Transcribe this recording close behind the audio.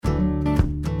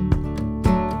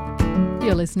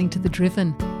You're listening to The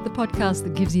Driven, the podcast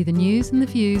that gives you the news and the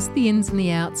views, the ins and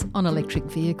the outs on electric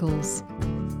vehicles.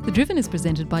 The Driven is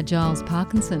presented by Giles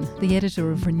Parkinson, the editor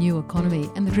of Renew Economy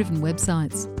and the Driven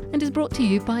websites, and is brought to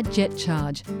you by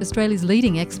JetCharge, Australia's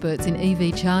leading experts in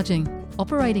EV charging.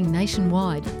 Operating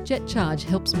nationwide, JetCharge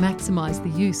helps maximise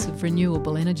the use of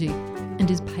renewable energy and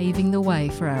is paving the way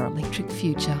for our electric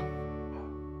future.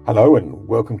 Hello and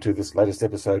welcome to this latest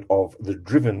episode of The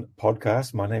Driven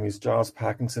podcast. My name is Giles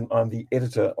Parkinson. I'm the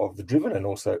editor of The Driven and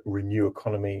also Renew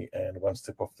Economy and One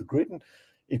Step Off the Grid. And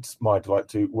it's my delight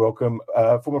to welcome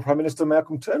former Prime Minister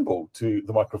Malcolm Turnbull to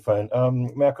the microphone.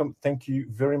 Malcolm, thank you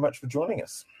very much for joining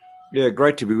us. Yeah,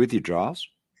 great to be with you, Giles.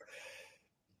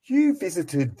 You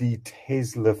visited the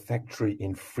Tesla factory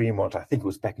in Fremont, I think it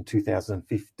was back in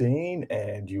 2015,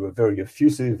 and you were very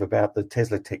effusive about the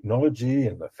Tesla technology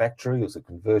and the factory. It was a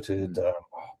converted, I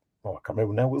can't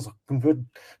remember now, it was a converted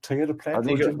Toyota plant? I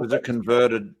think it was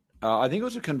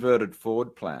a converted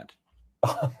Ford plant.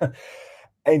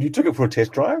 And you took it for a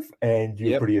test drive, and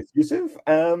you were pretty effusive.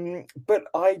 But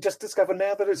I just discovered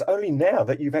now that it's only now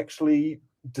that you've actually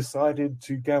decided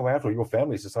to go out, or your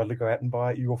family's decided to go out and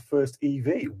buy your first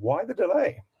EV. Why the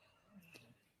delay?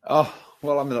 Oh,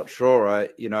 well, I'm not sure.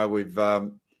 We've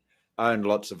owned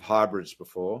lots of hybrids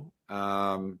before,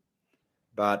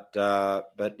 but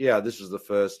yeah, this is the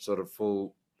first sort of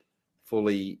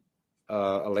fully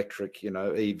electric,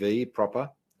 EV proper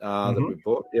that we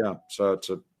bought. Yeah, so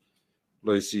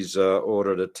Lucy's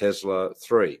ordered a Tesla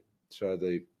 3, so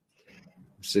the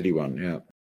city one. Yeah.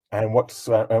 And what's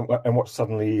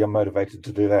suddenly motivated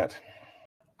to do that?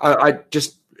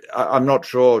 I'm not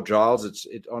sure, Giles.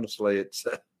 It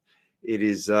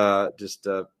is just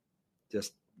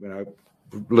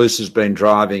Lucy's been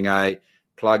driving a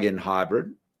plug-in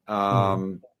hybrid,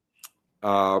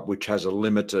 which has a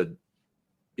limited,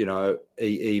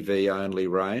 EV only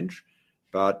range,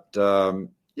 but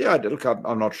look,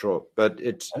 I'm not sure, but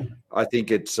I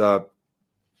think it's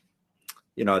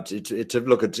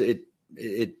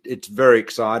it's very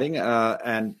exciting,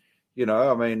 and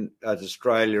as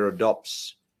Australia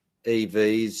adopts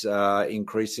EVs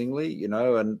increasingly,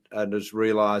 and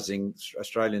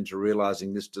Australians are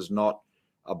realising this does not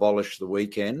abolish the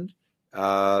weekend.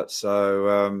 It's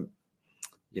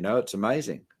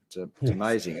amazing. It's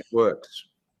amazing. It works.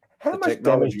 How much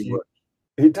damage do you?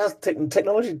 It does.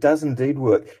 Technology does indeed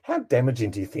work. How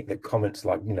damaging do you think that comments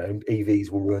like, EVs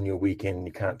will ruin your weekend and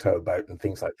you can't tow a boat and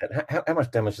things like that? How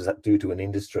much damage does that do to an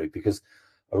industry? Because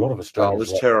a lot of Australians...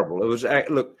 it was terrible. It was...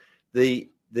 Look, the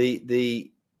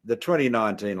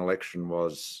 2019 election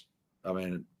was...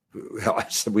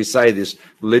 we say this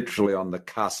literally on the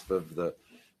cusp of the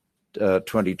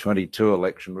 2022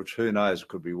 election, which who knows,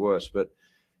 could be worse. But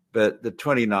the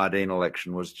 2019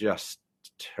 election was just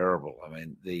terrible.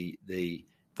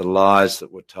 The lies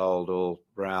that were told all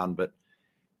round, but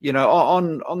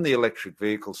on the electric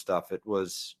vehicle stuff, it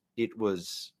was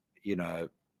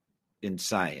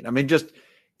insane. Just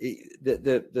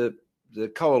the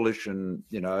coalition,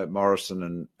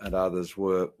 Morrison and others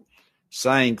were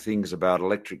saying things about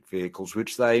electric vehicles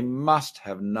which they must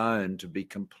have known to be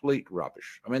complete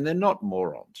rubbish. They're not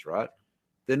morons, right?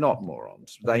 They're not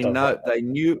morons. They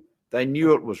knew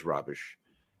it was rubbish,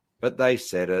 but they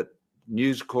said it.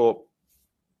 News Corp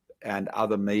and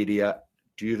other media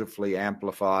dutifully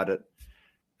amplified it,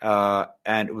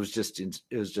 and it was just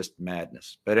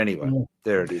madness. But anyway,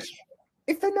 there it is.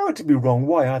 If they know it to be wrong,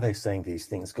 why are they saying these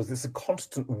things? Because there's a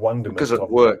constant wonderment. Because it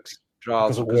works,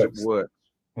 Charles. Because it works.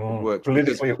 It works.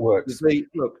 Politically, it works.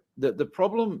 Look, the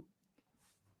problem.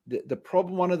 The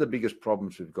problem. One of the biggest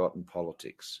problems we've got in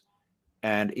politics,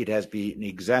 and it has been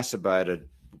exacerbated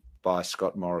by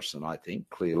Scott Morrison, I think,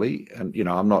 clearly. And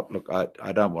I'm not. Look,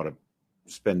 I don't want to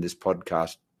spend this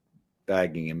podcast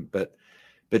bagging him, but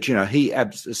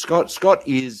Scott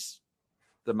is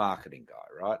the marketing guy,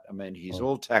 right? He's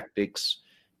all tactics,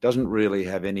 doesn't really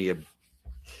have any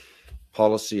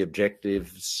policy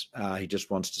objectives. He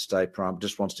just wants to stay prime,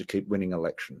 just wants to keep winning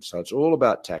elections. So it's all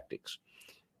about tactics,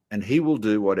 and he will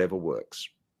do whatever works.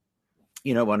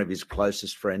 One of his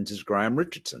closest friends is Graham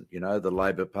Richardson, the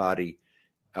Labor Party,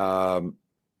 operator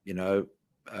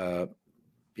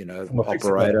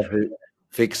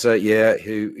fixer,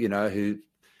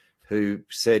 who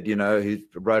said, who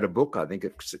wrote a book, I think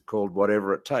it's called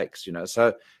Whatever It Takes,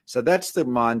 So that's the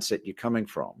mindset you're coming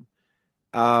from.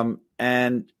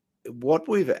 And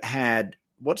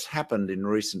what's happened in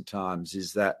recent times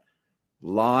is that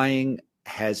lying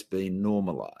has been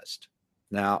normalized.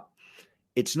 Now,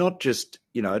 it's not just,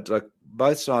 like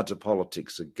both sides of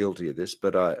politics are guilty of this,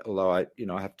 but I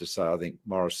have to say, I think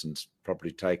Morrison's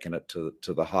probably taken it to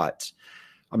the heights.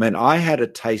 I mean, I had a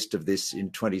taste of this in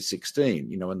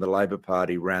 2016, when the Labor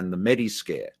Party ran the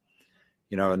Mediscare,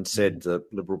 and said the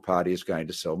Liberal Party is going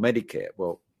to sell Medicare.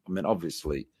 Well, I mean,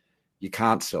 obviously, you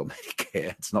can't sell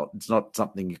Medicare. It's not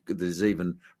something that is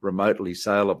even remotely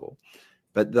saleable.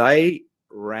 But they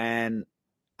ran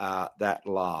that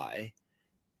lie,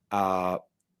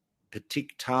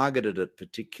 targeted it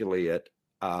particularly at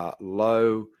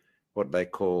low, what they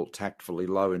call tactfully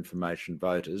low information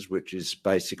voters, which is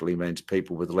basically means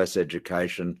people with less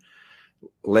education,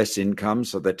 less income,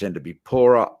 so they tend to be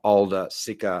poorer, older,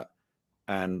 sicker,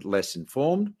 and less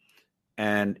informed.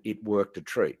 And it worked a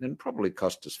treat, and probably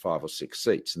cost us 5 or 6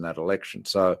 seats in that election.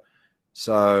 So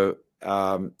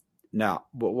now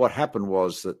what happened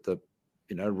was that the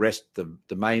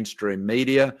mainstream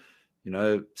media,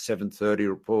 7:30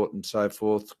 report and so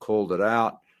forth, called it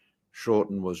out.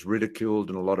 Shorten was ridiculed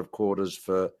in a lot of quarters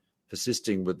for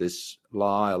persisting with this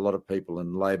lie. A lot of people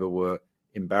in Labor were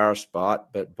embarrassed by it,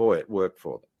 but boy, it worked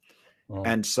for them. Oh.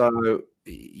 And so,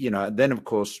 then of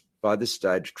course, by this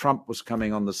stage, Trump was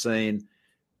coming on the scene,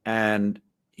 and,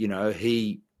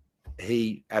 he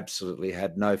absolutely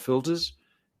had no filters,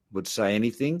 would say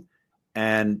anything.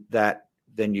 And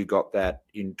then you got that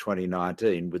in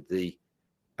 2019 with the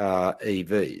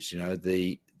EVs,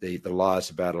 the lies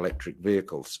about electric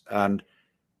vehicles. And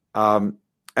I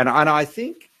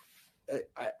think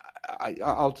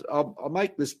I'll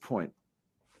make this point.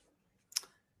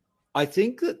 I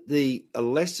think that a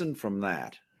lesson from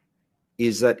that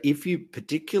is that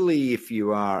particularly if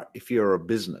you're a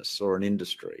business or an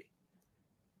industry,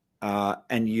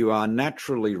 and you are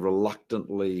naturally reluctant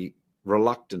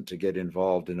to get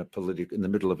involved in the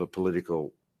middle of a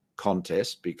political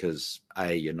contest because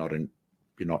A, you're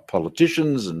not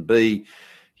politicians, and B,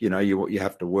 you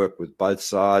have to work with both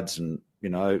sides, and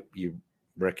you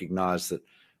recognise that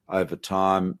over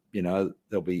time, there'll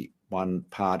be one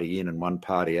party in and one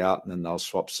party out, and then they'll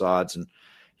swap sides, and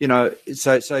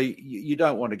so you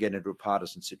don't want to get into a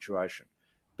partisan situation.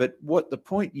 But what the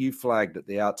point you flagged at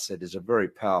the outset is a very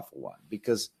powerful one,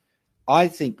 because I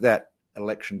think that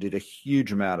election did a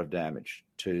huge amount of damage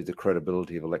to the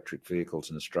credibility of electric vehicles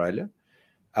in Australia.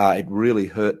 It really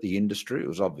hurt the industry. It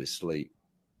was obviously,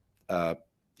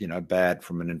 bad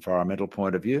from an environmental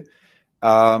point of view.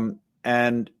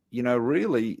 And,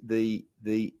 really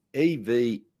the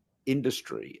EV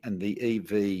industry and the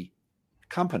EV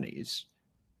companies,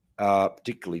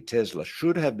 particularly Tesla,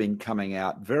 should have been coming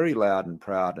out very loud and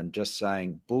proud and just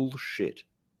saying bullshit.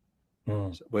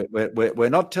 Mm. So we're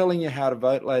not telling you how to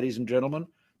vote, ladies and gentlemen,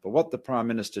 but what the Prime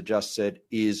Minister just said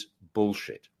is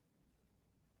bullshit.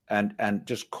 And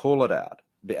just call it out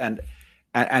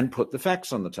and put the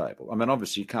facts on the table. I mean,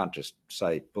 obviously you can't just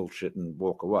say bullshit and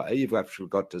walk away. You've actually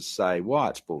got to say why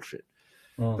it's bullshit.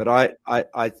 Mm. But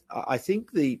I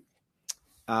think the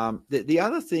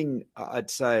other thing I'd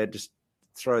say, I'd just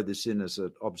throw this in as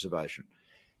an observation.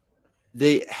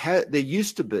 There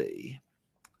used to be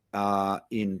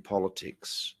in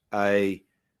politics a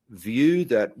view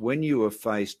that when you were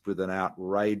faced with an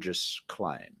outrageous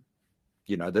claim,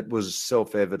 that was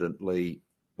self-evidently,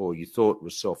 or you thought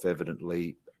was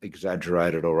self-evidently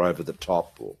exaggerated or over the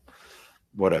top or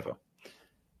whatever,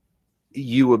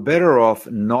 you were better off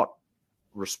not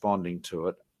responding to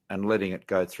it and letting it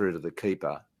go through to the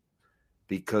keeper,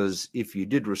 because if you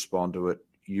did respond to it,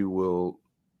 you will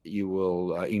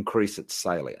increase its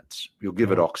salience. You'll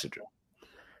give it oxygen.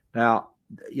 Now,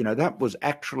 that was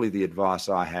actually the advice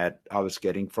I was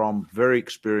getting from very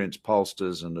experienced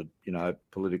pollsters and,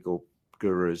 political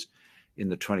gurus in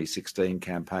the 2016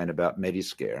 campaign about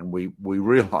Mediscare. And we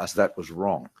realised that was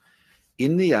wrong.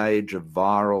 In the age of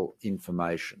viral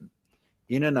information,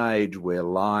 in an age where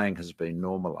lying has been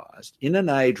normalised, in an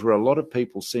age where a lot of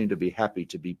people seem to be happy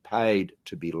to be paid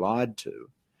to be lied to,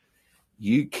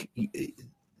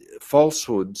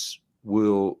 falsehoods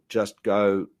will just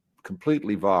go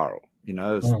completely viral.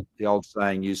 The old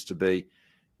saying used to be,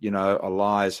 a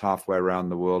lie is halfway around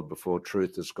the world before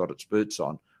truth has got its boots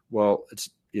on. Well, it's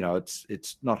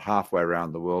not halfway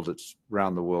around the world; it's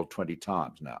around the world 20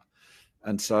 times now.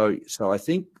 And so I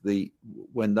think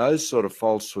when those sort of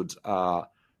falsehoods are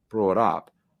brought up,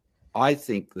 I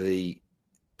think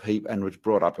and was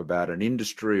brought up about an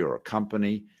industry or a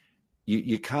company,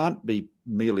 you can't be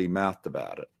merely mouthed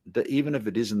about it. Even if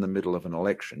it is in the middle of an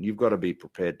election, you've got to be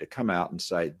prepared to come out and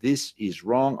say, this is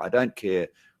wrong. I don't care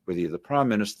whether you're the Prime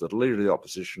Minister, the Leader of the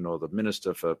Opposition, or the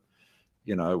Minister for,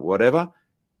 whatever.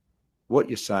 What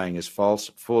you're saying is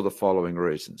false for the following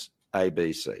reasons, A,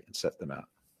 B, C, and set them out.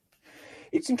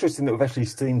 It's interesting that we've actually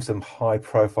seen some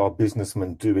high-profile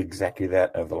businessmen do exactly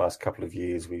that over the last couple of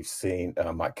years. We've seen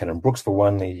Mike Cannon-Brookes, for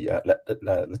one,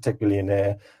 the tech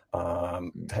billionaire,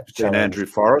 It's been Andrew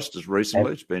Forrest as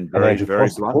recently. It's been and very, Andrew very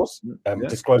Forrest, of blunt. course. Yeah,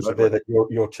 Disclosure totally. there that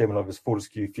you're chairman of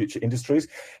Fortescue Future Industries.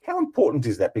 How important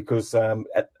is that? Because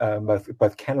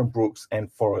both Cannon-Brookes and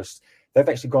Forrest, they've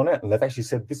actually gone out and they've actually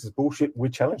said, this is bullshit. We're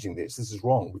challenging this. This is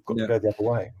wrong. We've got to go the other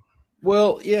way.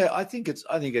 Well, yeah, I think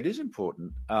it is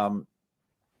important.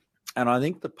 And I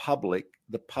think the public,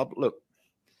 look,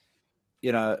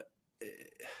 you know,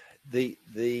 the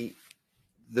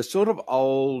sort of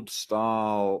old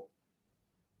style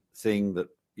thing that,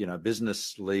 you know,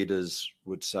 business leaders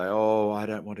would say, oh, I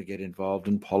don't want to get involved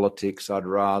in politics. I'd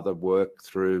rather work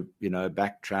through, you know,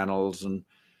 back channels and,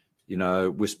 you know,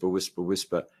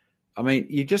 whisper. I mean,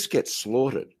 you just get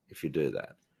slaughtered if you do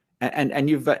that. And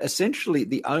you've essentially,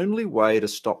 the only way to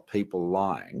stop people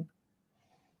lying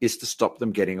is to stop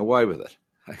them getting away with it.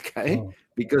 Okay.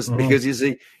 Because you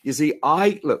see,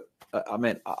 I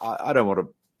mean, I don't want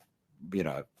to, you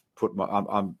know, put my,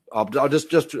 I'm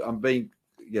being,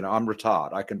 you know, I'm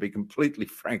retired. I can be completely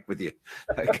frank with you.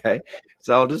 Okay.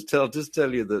 So I'll just tell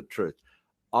you the truth.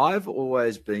 I've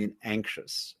always been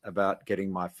anxious about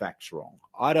getting my facts wrong.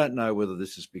 I don't know whether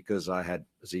this is because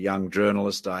as a young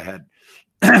journalist, I had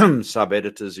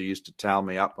sub-editors who used to towel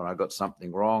me up when I got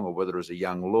something wrong, or whether as a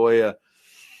young lawyer,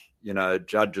 you know,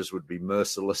 judges would be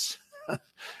merciless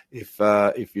if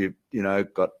you know,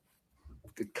 got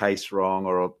a case wrong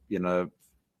or, you know,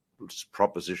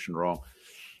 proposition wrong.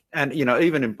 And, you know,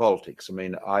 even in politics, I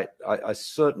mean, I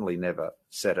certainly never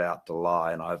set out to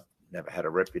lie, and I've never had a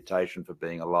reputation for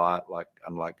being a liar,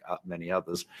 unlike many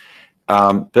others.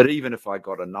 But even if I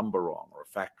got a number wrong or a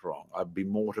fact wrong, I'd be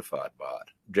mortified by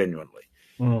it, genuinely.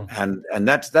 And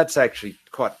that's actually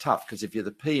quite tough, because if you're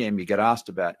the PM, you get asked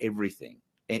about everything.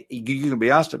 You can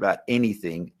be asked about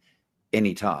anything,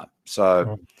 anytime.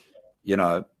 So, you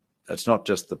know, it's not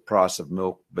just the price of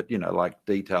milk, but, you know, like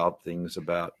detailed things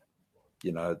about,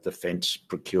 you know, defence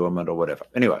procurement or whatever.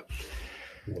 Anyway,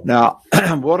 now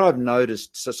what I've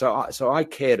noticed, so I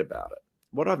cared about it.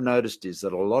 What I've noticed is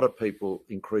that a lot of people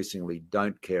increasingly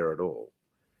don't care at all.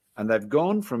 And they've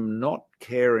gone from not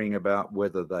caring about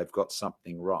whether they've got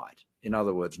something right, in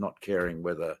other words, not caring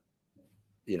whether,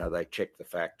 you know, they check the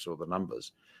facts or the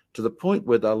numbers, to the point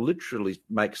where they'll literally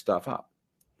make stuff up.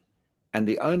 And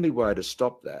the only way to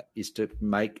stop that is to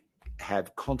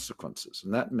have consequences.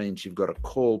 And that means you've got to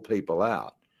call people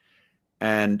out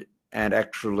and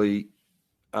actually,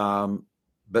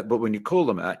 but when you call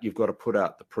them out, you've got to put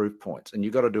out the proof points, and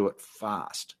you've got to do it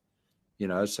fast, you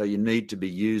know, so you need to be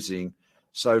using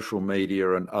social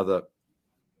media and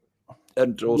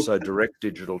also direct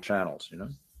digital channels, you know.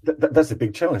 That's a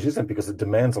big challenge, isn't it? Because it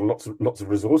demands lots of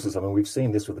resources. I mean, we've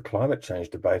seen this with the climate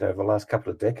change debate over the last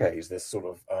couple of decades. There's sort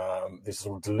of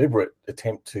deliberate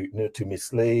attempt to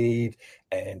mislead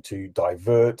and to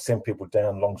divert, send people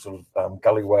down long sort of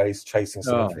gullyways, chasing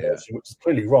some information, which is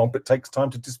clearly wrong, but takes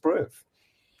time to disprove.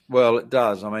 Well, it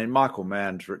does. I mean, Michael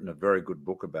Mann's written a very good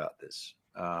book about this.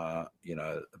 You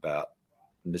know, about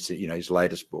this. You know, his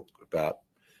latest book about,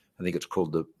 I think it's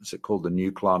called the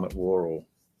New Climate War, or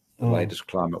the latest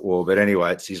climate war. But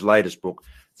anyway, it's his latest book.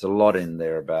 It's a lot in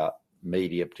there about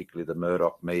media, particularly the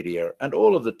Murdoch media, and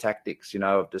all of the tactics, you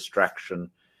know, of distraction.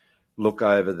 Look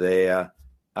over there,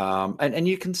 and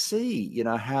you can see, you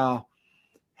know, how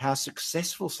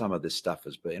successful some of this stuff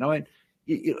has been. I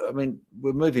mean,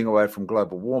 we're moving away from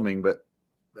global warming, but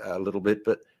a little bit.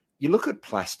 But you look at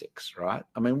plastics, right?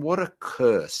 I mean, what a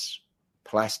curse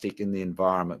plastic in the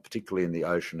environment, particularly in the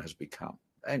ocean, has become.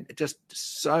 And just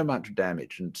so much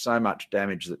damage,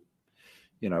 that,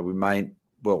 you know, the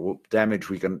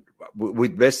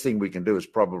best thing we can do is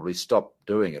probably stop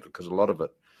doing it, because a lot of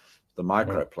it, the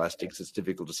microplastics, it's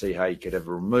difficult to see how you could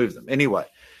ever remove them. Anyway,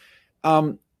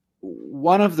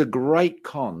 one of the great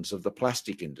cons of the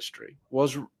plastic industry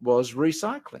was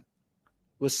recycling,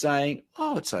 was saying,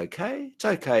 oh, it's okay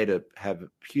to have a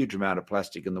huge amount of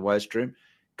plastic in the waste stream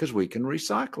because we can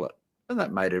recycle it. And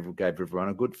that gave everyone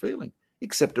a good feeling.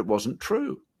 Except it wasn't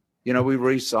true. You know, we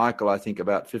recycle, I think,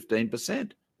 about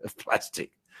 15% of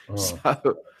plastic.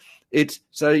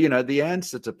 So you know, the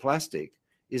answer to plastic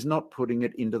is not putting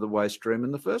it into the waste stream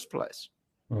in the first place.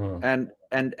 And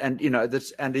you know,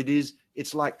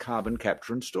 it's like carbon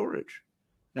capture and storage.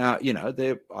 Now, you know,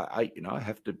 I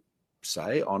have to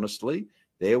say honestly,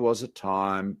 there was a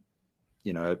time,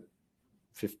 you know,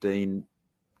 15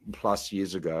 plus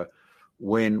years ago,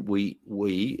 when we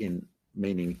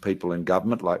meaning people in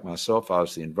government like myself, I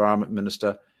was the environment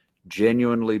minister,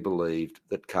 genuinely believed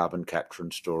that carbon capture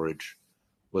and storage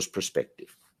was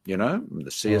prospective. You know,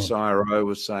 the CSIRO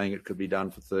was saying it could be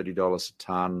done for $30 a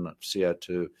tonne of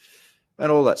CO2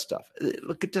 and all that stuff.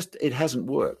 Look, it hasn't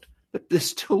worked, but they're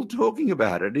still talking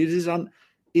about it. It is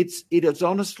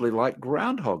honestly like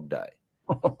Groundhog Day.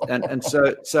 And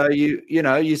so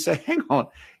you say, hang on,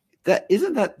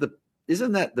 isn't that the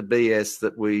BS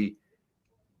that we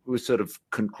sort of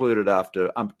concluded after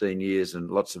umpteen years and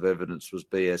lots of evidence was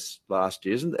BS last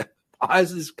year? Isn't that, why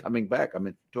is this coming back? I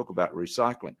mean, talk about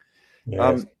recycling.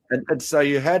 Yes. And so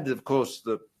you had, of course,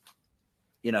 the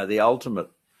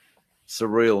ultimate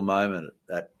surreal moment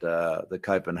at the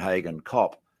Copenhagen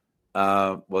COP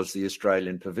was the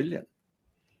Australian Pavilion,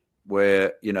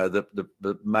 where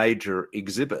the major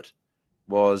exhibit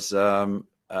was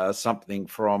something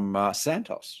from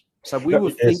Santos. So we were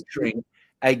featuring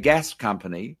a gas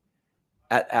company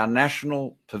at our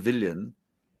national pavilion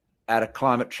at a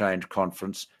climate change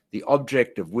conference, the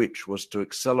object of which was to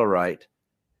accelerate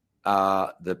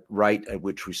the rate at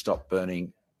which we stop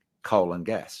burning coal and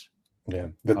gas. Yeah,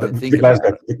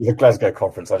 the Glasgow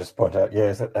conference. I just point out.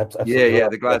 Yes, absolutely. Yeah,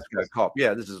 the Glasgow COP.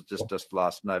 Yeah, this is just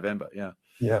last November. Yeah.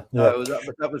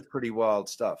 That was pretty wild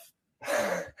stuff.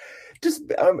 Just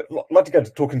like to go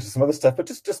to talk into some other stuff, but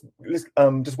just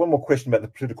one more question about the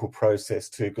political process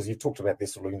too, because you talked about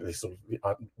this sort of the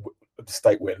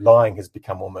state where lying has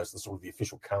become almost the sort of the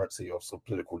official currency of sort of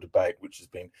political debate, which is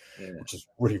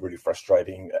really, really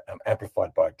frustrating,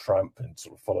 amplified by Trump and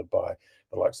sort of followed by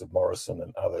the likes of Morrison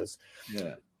and others.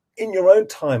 Yeah. In your own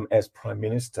time as Prime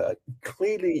Minister,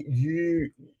 clearly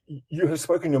you have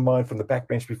spoken your mind from the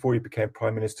backbench before you became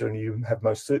Prime Minister, and you have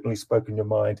most certainly spoken your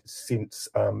mind since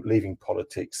leaving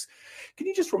politics. Can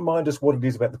you just remind us what it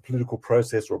is about the political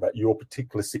process or about your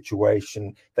particular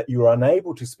situation that you are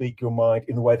unable to speak your mind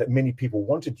in the way that many people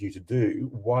wanted you to do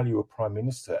while you were Prime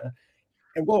Minister?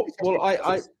 And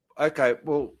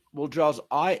Giles,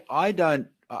 I don't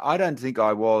think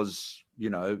I was,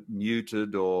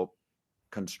 muted or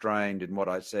constrained in what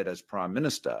I said as Prime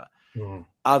Minister,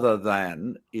 other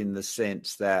than in the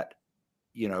sense that,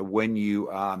 when you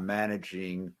are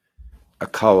managing a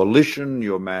coalition,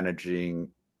 you're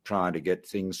trying to get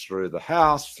things through the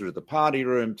House, through the party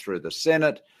room, through the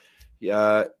Senate, you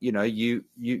don't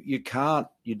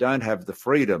have the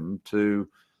freedom to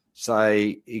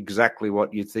say exactly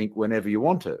what you think whenever you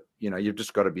want to. You've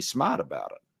just got to be smart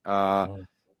about it. But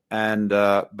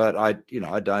I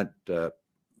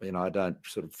don't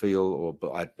sort of feel,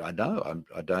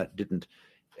 didn't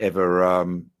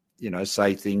ever,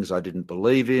 say things I didn't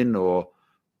believe in, or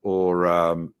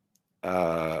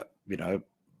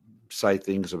say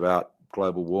things about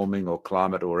global warming or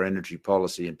climate or energy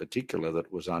policy in particular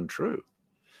that was untrue.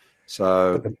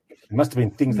 So but there must have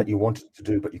been things that you wanted to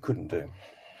do but you couldn't do.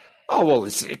 Oh well,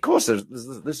 of course. There's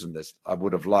this. I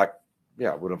would have liked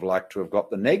to have got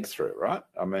the neg through, right?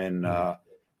 I mean,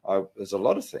 there's a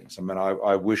lot of things. I mean,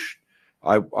 I wish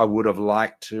I would have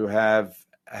liked to have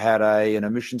had an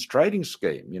emissions trading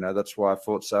scheme. That's why I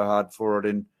fought so hard for it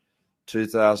in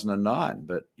 2009.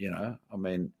 But I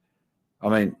mean,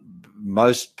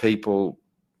 most people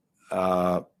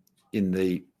in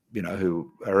the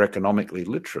who are economically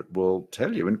literate will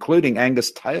tell you, including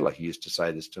Angus Taylor, he used to say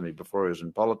this to me before he was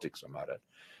in politics, will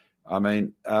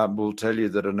tell you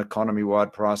that an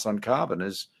economy-wide price on carbon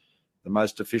is the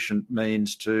most efficient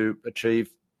means to achieve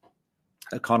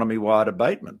economy-wide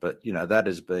abatement. But, that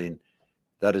has been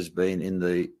in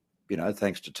the,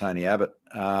 thanks to Tony Abbott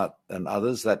and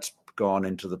others, that's gone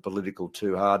into the political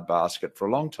too hard basket for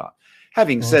a long time.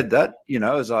 Having said that,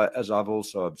 as I've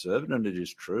also observed, and it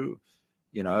is true,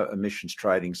 emissions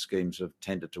trading schemes have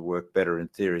tended to work better in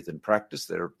theory than practice.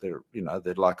 They're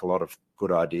like a lot of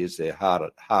good ideas. They're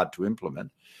hard to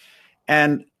implement.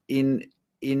 And in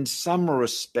some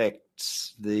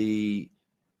respects, you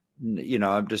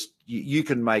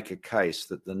can make a case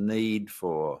that the need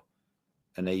for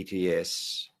an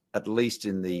ETS, at least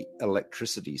in the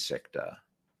electricity sector,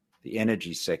 the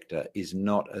energy sector, is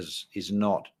not as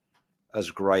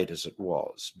great as it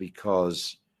was,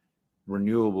 because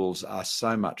renewables are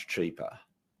so much cheaper.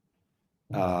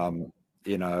 The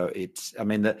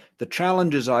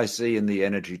challenges I see in the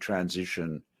energy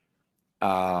transition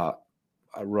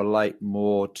relate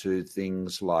more to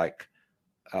things like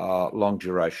long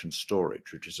duration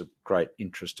storage, which is a great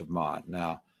interest of mine.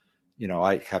 Now,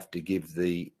 I have to give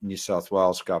the New South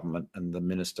Wales government and the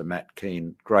Minister Matt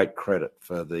Keane great credit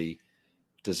for the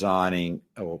designing,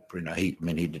 or he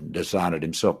didn't design it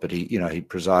himself, but he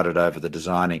presided over the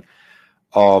designing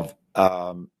of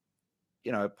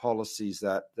policies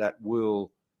that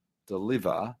will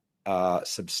deliver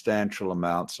substantial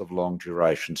amounts of long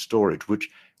duration storage, which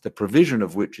the provision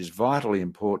of which is vitally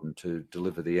important to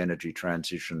deliver the energy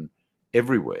transition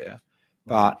everywhere.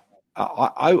 But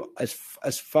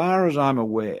as far as I'm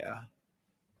aware,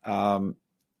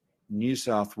 New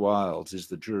South Wales is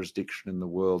the jurisdiction in the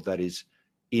world that is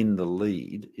in the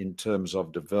lead in terms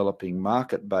of developing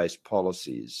market-based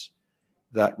policies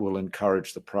that will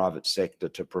encourage the private sector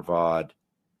to provide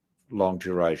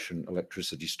long-duration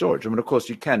electricity storage. I mean, of course,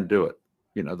 you can do it,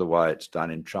 the way it's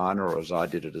done in China, or as I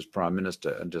did it as Prime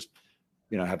Minister, and just,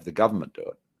 have the government do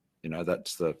it.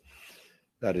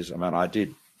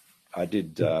 I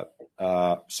did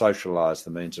socialise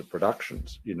the means of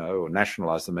productions, or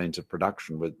nationalise the means of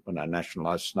production when I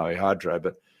nationalised Snowy Hydro,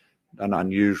 but an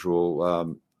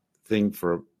unusual thing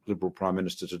for a Liberal Prime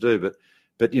Minister to do.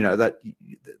 But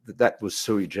that was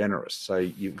sui generis. So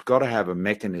you've got to have a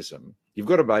mechanism. You've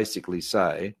got to basically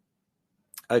say,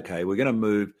 okay, we're going to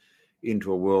move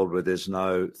into a world where there's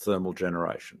no thermal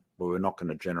generation, where we're not going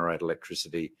to generate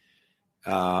electricity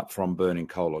from burning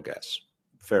coal or gas.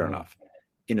 Fair enough.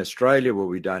 In Australia, where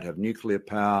we don't have nuclear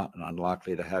power and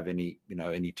unlikely to have any,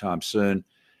 anytime soon,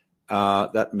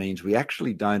 that means we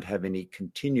actually don't have any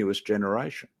continuous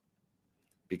generation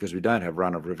because we don't have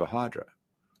run-of-river hydro.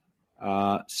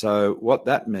 So what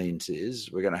that means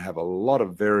is we're going to have a lot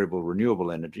of variable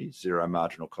renewable energy, zero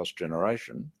marginal cost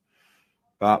generation,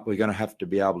 but we're going to have to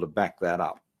be able to back that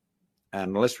up.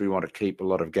 And unless we want to keep a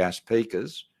lot of gas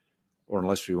peakers, or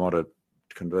unless we want to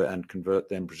convert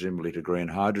them presumably to green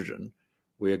hydrogen,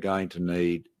 we are going to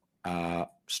need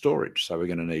storage. So we're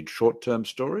going to need short-term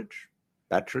storage,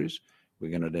 batteries.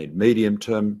 We're going to need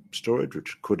medium-term storage,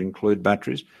 which could include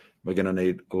batteries. We're going to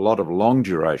need a lot of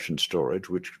long-duration storage,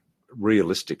 which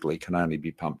realistically can only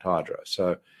be pumped hydro.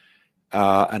 So,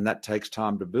 and that takes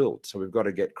time to build. So we've got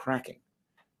to get cracking.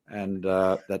 And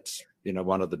that's,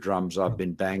 one of the drums I've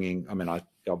been banging. I mean, I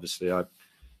got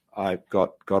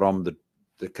on the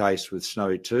case with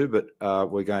Snowy 2, but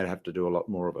we're going to have to do a lot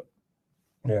more of it.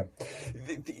 Yeah,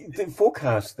 the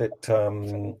forecast that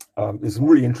there's some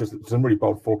really interesting, some really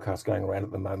bold forecasts going around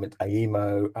at the moment.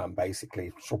 AEMO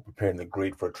basically sort of preparing the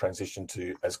grid for a transition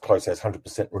to as close as 100%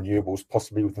 renewables,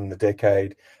 possibly within the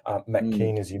decade. Matt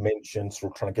Keane, as you mentioned,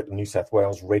 sort of trying to get the New South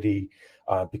Wales ready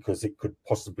because it could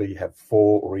possibly have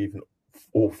 4 or even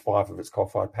all 5 of its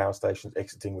coal-fired power stations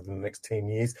exiting within the next 10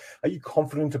 years. Are you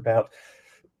confident about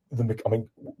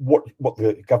what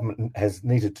the government has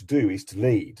needed to do is to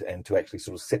lead and to actually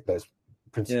sort of set those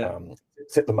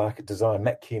set the market design?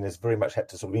 Matt Keane has very much had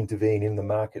to sort of intervene in the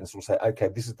market and sort of say, okay,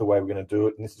 this is the way we're going to do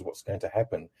it, and this is what's going to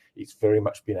happen. It's very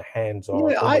much been a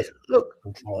hands-on. Look.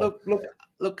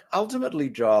 Ultimately,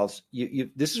 Giles,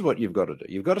 this is what you've got to do.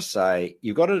 You've got to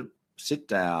sit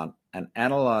down and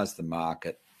analyse the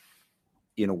market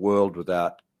in a world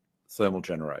without thermal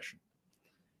generation,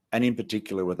 and in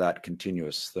particular without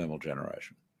continuous thermal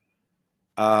generation.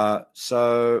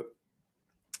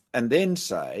 And then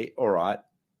say, all right,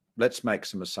 let's make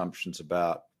some assumptions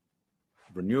about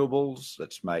renewables.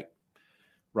 Let's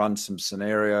run some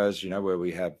scenarios, where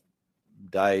we have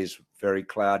days, very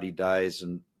cloudy days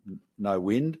and no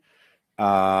wind,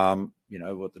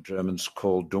 what the Germans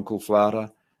call Dunkelflaute.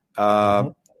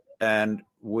 And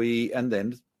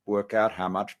then work out how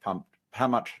much pumped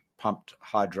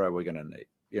hydro we're going to need,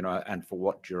 and for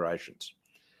what durations.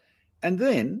 And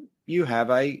then you have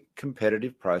a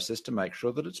competitive process to make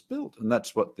sure that it's built. And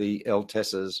that's what the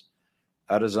LTESs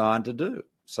are designed to do.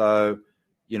 So,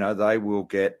 they will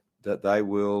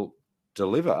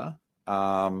deliver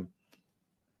a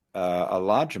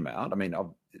large amount. I mean,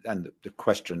 and the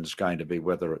question is going to be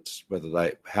whether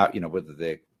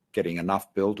they're getting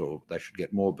enough built or they should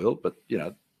get more built. But,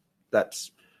 that's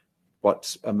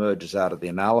what emerges out of the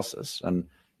analysis. And,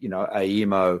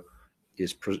 AEMO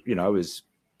is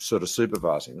sort of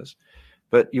supervising this.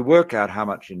 But you work out how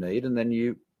much you need, and then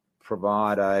you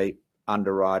provide a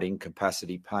underwriting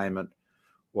capacity payment,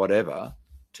 whatever,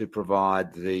 to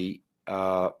provide the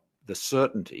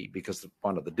certainty, because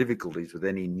one of the difficulties with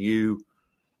any new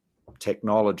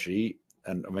technology,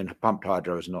 and I mean, pumped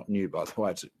hydro is not new, by the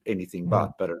way, it's anything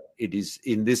but it is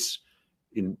in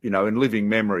living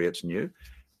memory, it's new.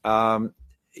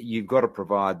 You've got to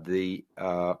provide the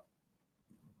the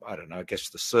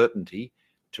certainty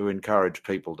to encourage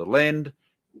people to lend,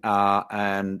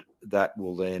 and that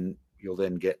will then you'll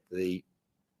then get the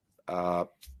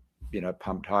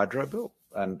pumped hydro bill,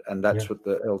 and that's what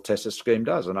the LTESA scheme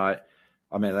does. And I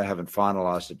mean they haven't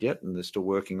finalised it yet, and they're still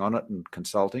working on it and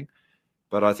consulting,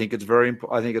 but I think it's very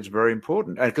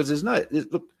important, and because as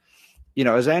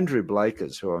Andrew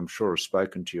Blakers, who I'm sure has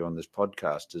spoken to you on this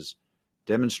podcast, has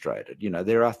demonstrated,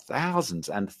 there are thousands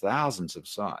and thousands of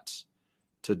sites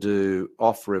to do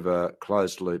off-river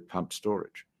closed-loop pump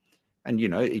storage. And,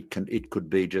 it could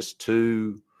be just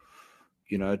two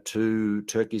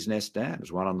turkey's nest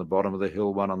dams, one on the bottom of the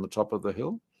hill, one on the top of the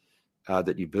hill,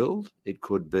 that you build. It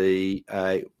could be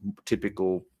a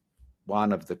typical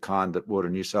one of the kind that Water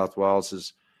New South Wales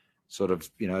is sort of,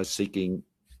 seeking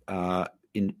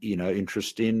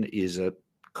interest in, is a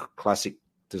classic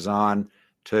design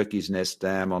turkey's nest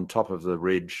dam on top of the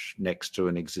ridge next to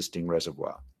an existing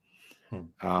reservoir.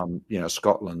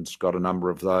 Scotland's got a number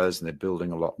of those, and they're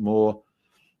building a lot more.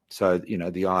 So,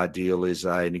 the ideal is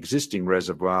an existing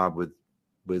reservoir with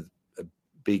a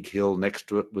big hill next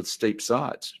to it with steep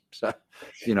sides. So,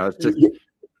 you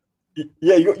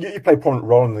play a prominent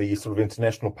role in the sort of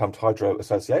International Pumped Hydro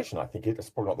Association. I think it's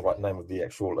probably not the right name of the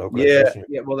actual organisation.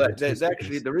 Yeah. Well,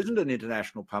 there isn't an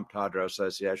International Pumped Hydro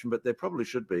Association, but there probably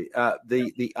should be.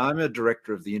 I'm a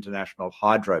director of the International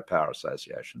Hydropower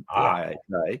Association, the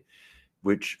IHA,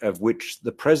 which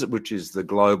is the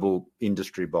global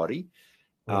industry body.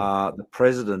 The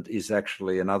president is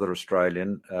actually another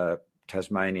Australian,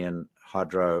 Tasmanian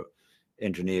hydro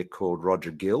engineer called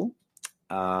Roger Gill,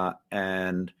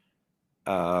 and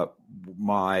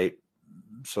my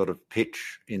sort of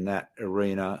pitch in that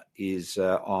arena is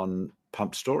on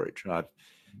pump storage. I've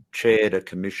co-chaired a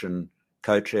commission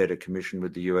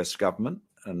with the US government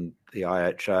and the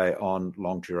IHA on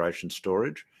long duration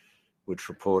storage, which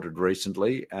reported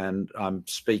recently, and I'm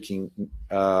speaking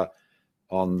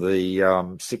on the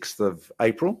 6th of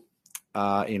April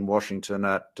in Washington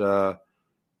at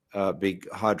a big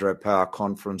hydropower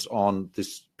conference on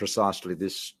precisely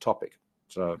this topic.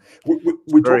 So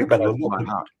we talk about it a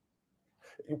lot.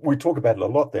 We talk about it a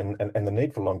lot then, and the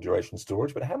need for long duration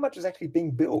storage. But how much is actually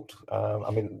being built?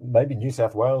 Maybe New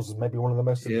South Wales is maybe one of the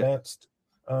most advanced.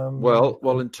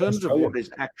 Well, in terms of what is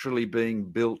actually being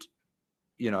built,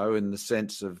 in the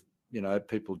sense of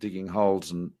people digging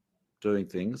holes and doing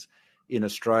things in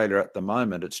Australia at the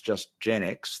moment, it's just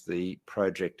Genex, the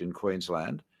project in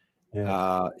Queensland.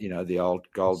 The old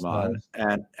gold mine,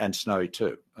 and Snowy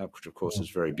 2, which of course is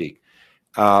very big.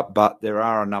 But there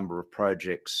are a number of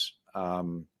projects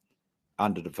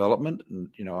under development, and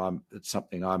it's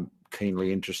something I'm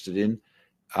keenly interested in.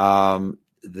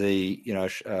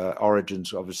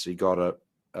 Origin's obviously got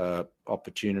a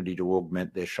opportunity to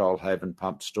augment their Shoalhaven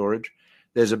pump storage.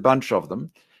 There's a bunch of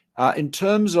them. In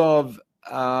terms of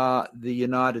the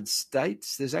United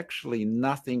States, there's actually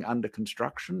nothing under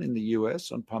construction in the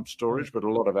US on pump storage, but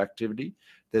a lot of activity.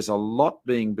 There's a lot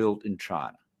being built in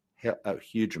China, a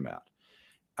huge amount.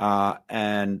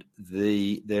 And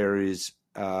there is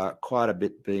quite a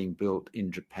bit being built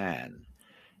in Japan.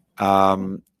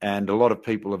 And a lot of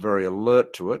people are very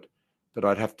alert to it, but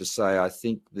I'd have to say I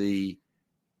think there's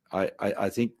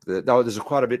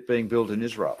quite a bit being built in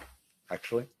Israel,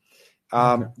 actually.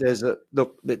 There's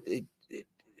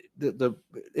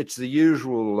it's the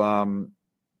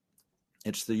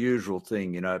usual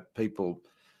thing, people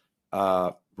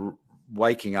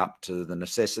waking up to the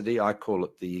necessity. I call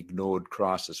it the ignored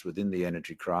crisis within the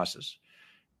energy crisis,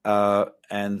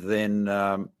 and then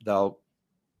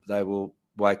they will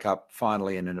wake up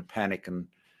finally in a panic and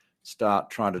start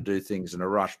trying to do things in a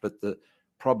rush. But the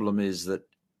problem is that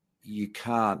you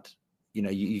can't,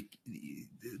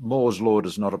 Moore's law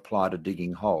does not apply to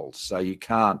digging holes, so you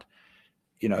can't,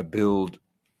 build,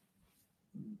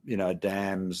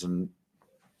 dams and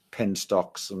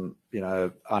penstocks and,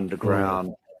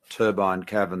 underground turbine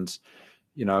caverns,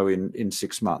 in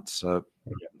 6 months. So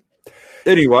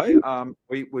anyway,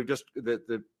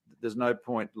 there's no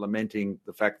point lamenting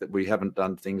the fact that we haven't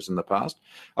done things in the past.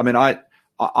 I mean,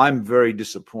 I'm very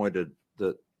disappointed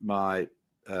that my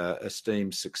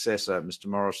esteemed successor, Mr.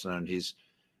 Morrison, and his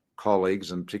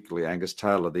colleagues, and particularly Angus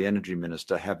Taylor, the Energy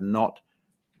Minister, have not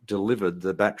delivered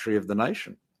the battery of the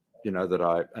nation. And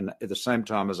at the same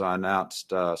time as I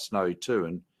announced Snowy 2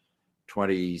 in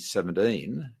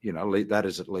 2017, that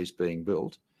is at least being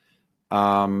built.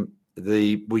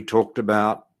 We talked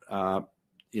about,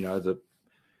 the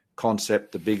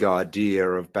concept, the big idea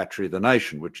of battery of the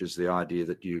nation, which is the idea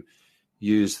that you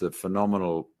use the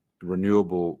phenomenal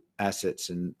renewable assets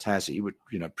in Tassie, which,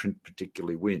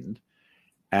 particularly wind,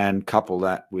 and couple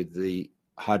that with the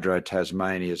Hydro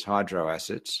Tasmania's hydro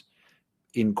assets,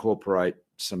 incorporate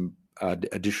some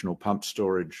additional pump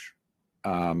storage,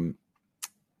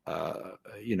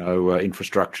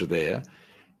 infrastructure there,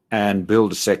 and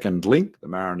build a second link, the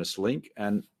Marinus link,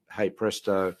 and hey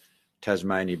presto,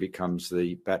 Tasmania becomes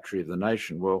the battery of the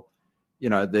nation. Well,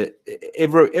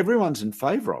 everyone's in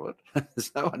favour of it.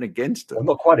 There's no one against it. Well,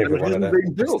 not quite everyone. It hasn't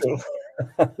been built.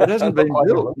 It hasn't been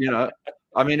built.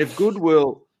 I mean, if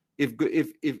Goodwill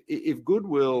if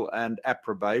goodwill and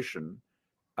approbation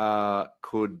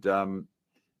could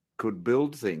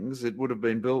build things, it would have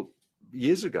been built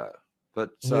years ago.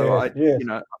 But so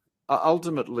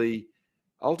ultimately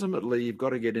you've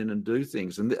got to get in and do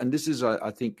things, and this is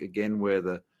I think again where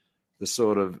the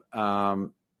sort of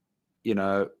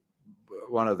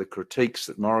one of the critiques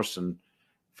that Morrison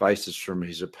faces from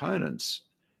his opponents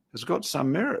has got some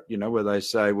merit, where they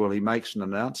say, well, he makes an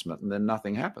announcement and then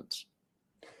nothing happens.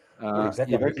 Well,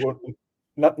 exactly.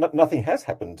 Nothing has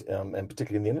happened, and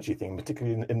particularly in the energy thing,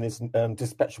 particularly in this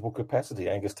dispatchable capacity.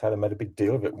 Angus Taylor made a big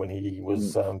deal of it when he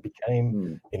was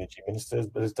became energy minister,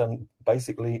 but has done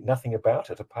basically nothing about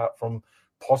it apart from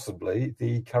possibly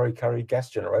the Kurri Kurri gas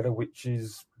generator, which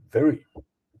is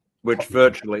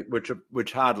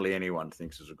which hardly anyone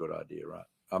thinks is a good idea, right?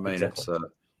 I mean, exactly.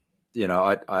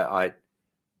 It's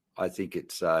I think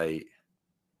it's a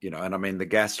and I mean the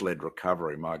gas-led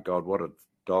recovery. My God, what a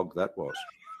dog that was!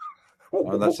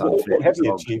 What has he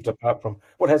achieved apart from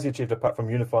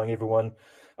unifying everyone?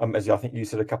 As I think you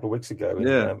said a couple of weeks ago,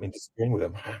 in disagreeing with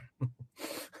him.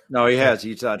 No, he has.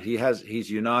 He's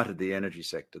united the energy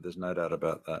sector. There's no doubt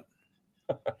about that.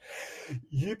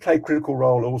 You play a critical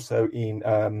role also in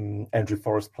Andrew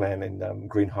Forrest's plan in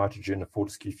green hydrogen and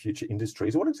Fortescue Future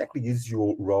Industries. What exactly is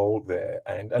your role there?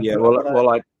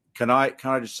 Can I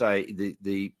just say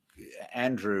the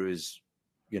Andrew is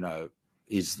the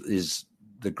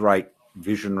great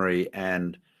visionary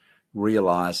and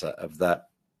realizer of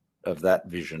that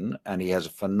vision, and he has a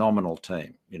phenomenal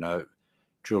team.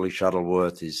 Julie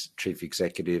Shuttleworth is chief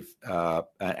executive,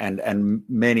 and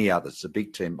many others. A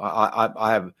big team.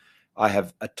 I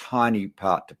have a tiny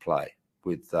part to play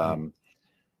with that.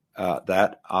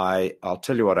 I'll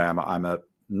tell you what I am. I'm a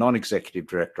non-executive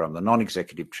director. I'm the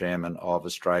non-executive chairman of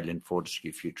Australian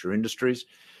Fortescue Future Industries.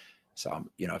 So I'm,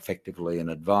 effectively an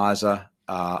advisor.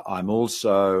 I'm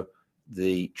also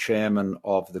the chairman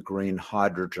of the Green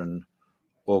Hydrogen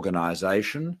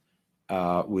Organisation,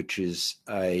 which is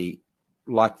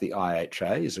like the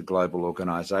IHA, is a global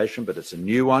organisation, but it's a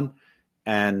new one.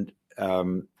 And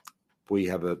we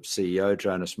have a CEO,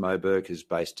 Jonas Moberg, who's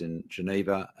based in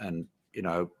Geneva, and,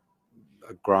 a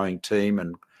growing team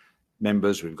and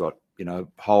members. We've got,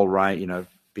 whole range,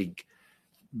 big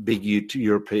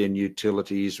European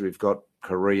utilities. We've got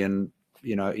Korean,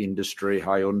 industry.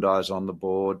 Hyundai's on the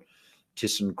board.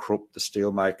 ThyssenKrupp, the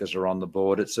steel makers, are on the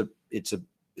board. It's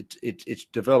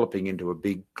developing into a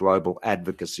big global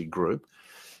advocacy group,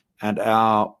 and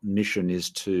our mission is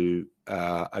to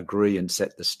agree and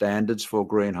set the standards for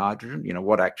green hydrogen.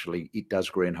 What actually does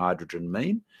green hydrogen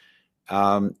mean,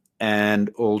 and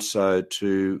also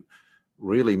to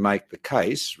really make the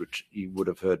case, which you would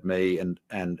have heard me and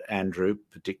Andrew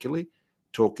particularly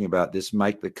talking about this,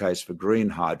 make the case for green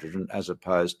hydrogen as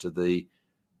opposed to the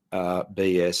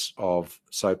BS of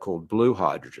so-called blue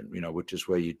hydrogen, which is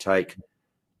where you take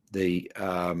the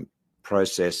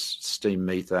process, steam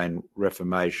methane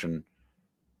reformation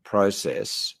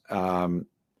process of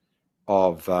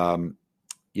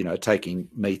taking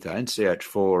methane,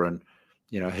 CH4, and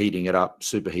heating it up,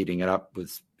 superheating it up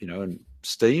with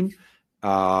steam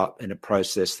in a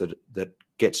process that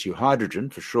gets you hydrogen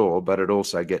for sure, but it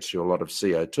also gets you a lot of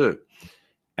CO2,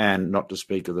 and not to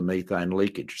speak of the methane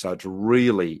leakage. So it's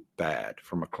really bad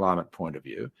from a climate point of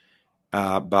view.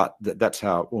 But that's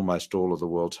how almost all of the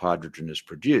world's hydrogen is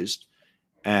produced.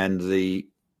 And the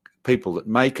people that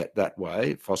make it that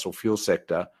way, fossil fuel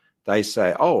sector, they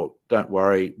say, oh, don't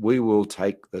worry, we will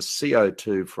take the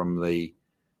CO2 from the,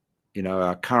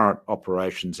 our current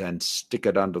operations and stick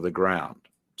it under the ground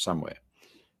somewhere.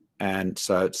 And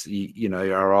so it's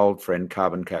our old friend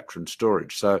carbon capture and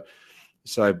storage. So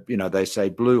they say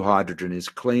blue hydrogen is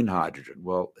clean hydrogen.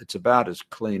 Well, it's about as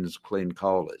clean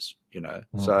coal is,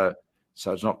 So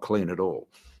it's not clean at all.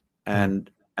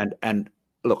 And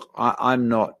look, I'm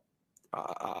not.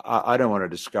 I don't want to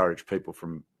discourage people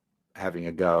from having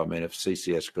a go. I mean, if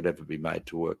CCS could ever be made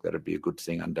to work, that'd be a good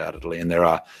thing, undoubtedly. And there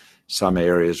are some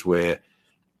areas where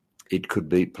it could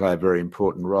play a very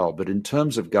important role. But in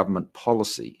terms of government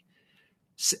policy,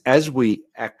 as we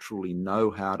actually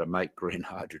know how to make green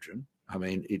hydrogen, I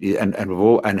mean,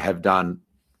 and have done,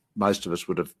 most of us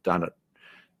would have done it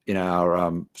in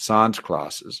our science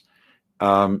classes.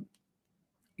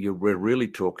 We're really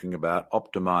talking about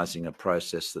optimizing a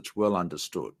process that's well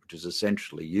understood, which is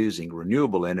essentially using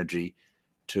renewable energy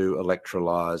to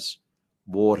electrolyze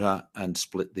water and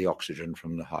split the oxygen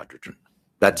from the hydrogen.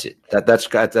 That's it.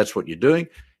 That's what you're doing.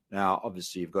 Now,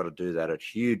 obviously, you've got to do that at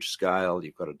huge scale.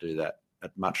 You've got to do that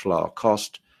at much lower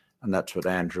cost, and that's what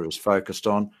Andrew is focused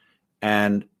on.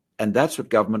 And that's what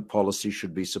government policy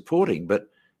should be supporting. But,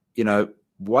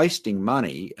 wasting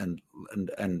money, and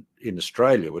in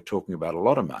Australia we're talking about a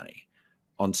lot of money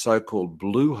on so-called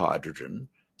blue hydrogen,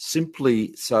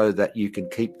 simply so that you can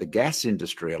keep the gas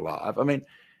industry alive. I mean,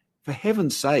 for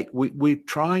heaven's sake, we're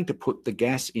trying to put the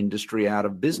gas industry out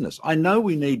of business. I know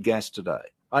we need gas today.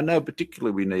 I know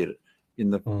particularly we need it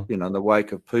in the in the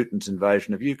wake of Putin's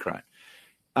invasion of Ukraine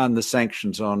and the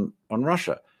sanctions on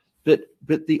Russia. But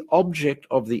the object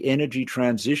of the energy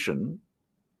transition,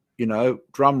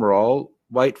 drum roll,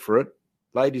 wait for it,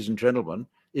 ladies and gentlemen,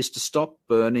 is to stop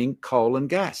burning coal and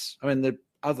gas. I mean, there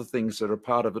are other things that are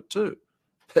part of it too,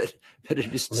 but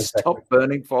it is to stop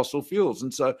burning fossil fuels.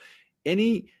 And so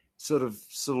any sort of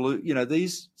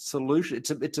these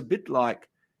solutions, it's a bit like,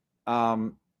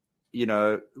 going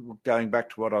back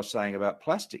to what I was saying about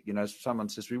plastic. Someone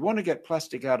says, we want to get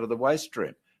plastic out of the waste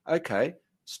stream. Okay,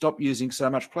 stop using so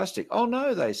much plastic. Oh,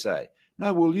 no, they say.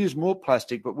 No, we'll use more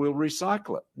plastic, but we'll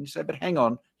recycle it. And you say, but hang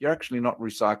on, you're actually not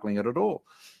recycling it at all.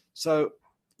 So,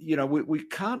 we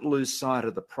can't lose sight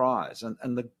of the prize.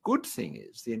 And the good thing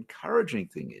is, the encouraging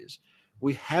thing is,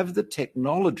 we have the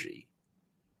technology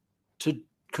to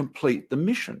complete the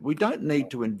mission. We don't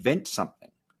need to invent something.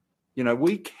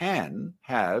 We can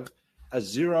have a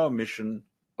zero-emission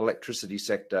electricity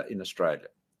sector in Australia,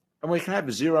 and we can have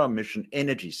a zero-emission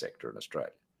energy sector in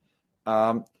Australia.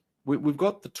 We've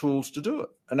got the tools to do it.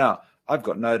 And now, I've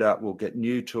got no doubt we'll get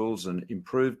new tools and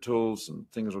improved tools, and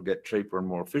things will get cheaper and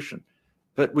more efficient.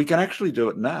 But we can actually do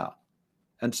it now.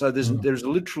 And so there's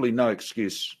literally no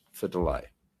excuse for delay.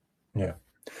 Yeah.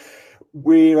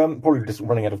 We're probably just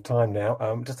running out of time now.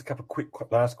 Just a couple of quick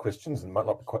last questions, and might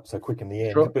not be quite so quick in the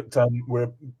end. Sure. But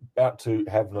we're about to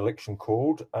have an election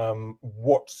called.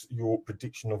 What's your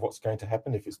prediction of what's going to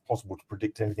happen, if it's possible to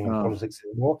predict anything in politics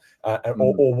anymore,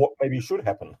 or what maybe should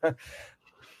happen?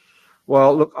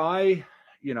 Well, look, I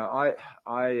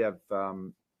have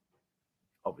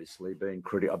obviously been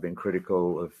I've been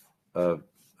critical of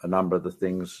a number of the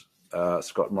things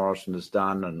Scott Morrison has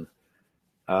done, and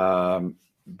I'm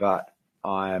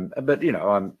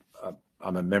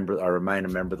a member. I remain a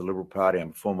member of the Liberal Party. I'm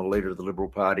a former leader of the Liberal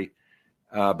Party,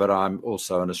 but I'm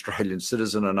also an Australian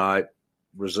citizen, and I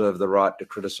reserve the right to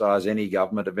criticise any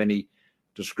government of any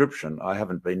description. I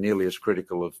haven't been nearly as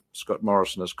critical of Scott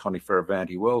Morrison as Connie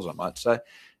Fierravanti Wells, I might say.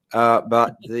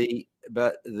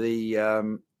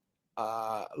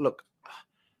 Look,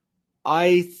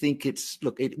 I think it's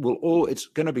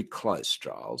going to be close,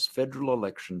 Giles. Federal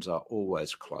elections are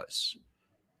always close.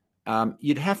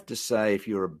 You'd have to say, if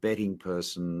you're a betting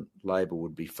person, Labor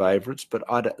would be favourites, but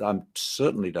I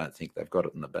certainly don't think they've got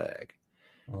it in the bag.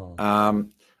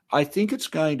 I think it's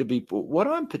going to be, what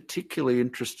I'm particularly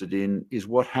interested in is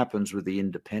what happens with the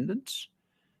independents.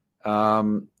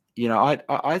 I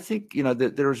think,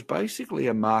 that there is basically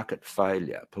a market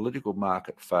failure, political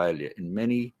market failure in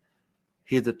many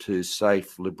hitherto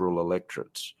safe Liberal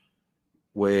electorates,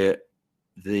 where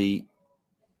the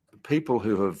people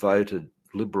who have voted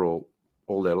Liberal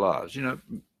all their lives, in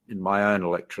my own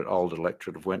old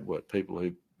electorate of Wentworth, people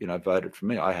who, voted for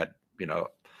me, I had, a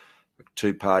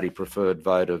two-party preferred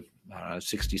vote of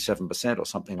 67% or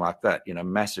something like that,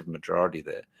 massive majority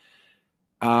there.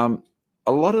 A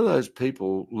lot of those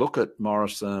people look at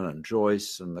Morrison and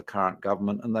Joyce and the current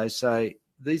government and they say,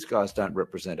 these guys don't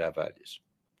represent our values.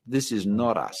 This is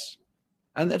not us.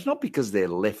 And it's not because they're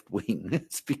left-wing.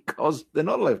 It's because they're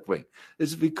not left-wing.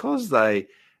 It's because they,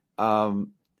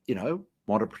 want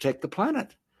to protect the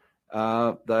planet.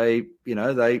 They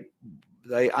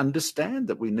understand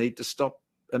that we need to stop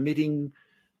emitting,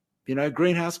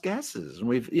 greenhouse gases.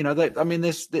 And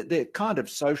they're kind of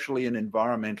socially and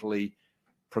environmentally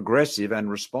progressive and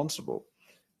responsible.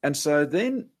 And so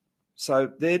they're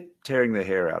tearing their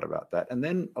hair out about that. And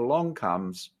then along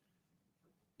comes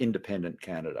independent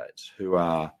candidates who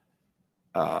are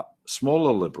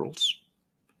smaller Liberals,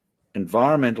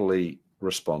 environmentally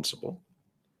responsible,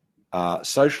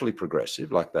 socially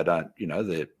progressive, like they're not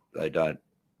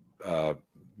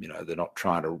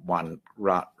trying to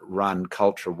run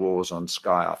culture wars on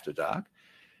Sky After Dark.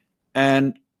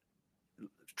 And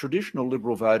traditional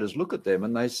Liberal voters look at them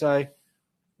and they say,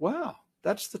 wow,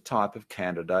 that's the type of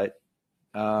candidate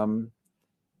that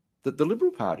the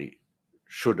Liberal Party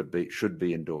should be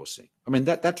endorsing. I mean,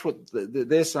 that's what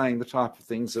they're saying, the type of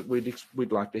things that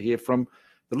we'd like to hear from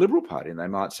the Liberal Party. And they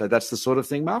might say that's the sort of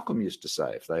thing Malcolm used to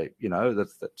say, if they,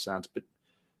 that sounds a bit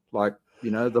like,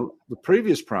 the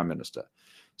previous Prime Minister.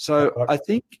 So I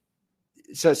think,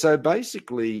 so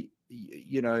basically,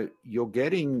 you're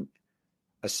getting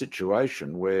a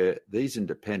situation where these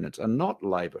independents are not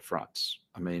Labor fronts,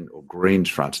 or Greens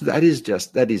fronts. That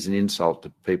is an insult to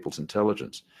people's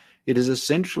intelligence. It is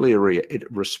essentially a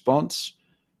response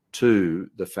to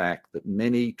the fact that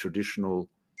many traditional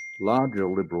larger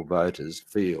Liberal voters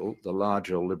feel the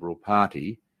larger Liberal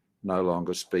Party no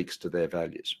longer speaks to their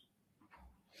values.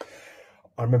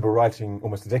 I remember writing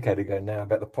almost a decade ago now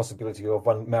about the possibility of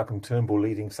one Malcolm Turnbull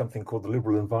leading something called the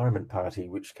Liberal Environment Party,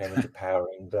 which came into power,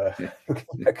 and looking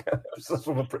back, sort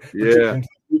of a prediction into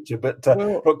the future. But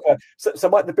not quite. So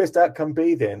might the best outcome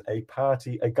be then a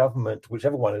party, a government,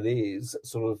 whichever one it is,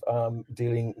 sort of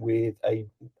dealing with a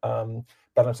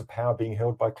balance of power being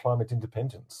held by climate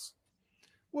independence?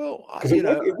 Well,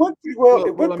 it worked pretty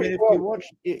well.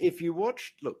 If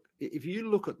you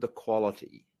look at the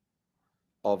quality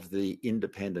of the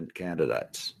independent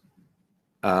candidates,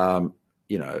 Zali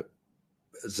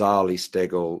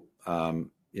Steggall,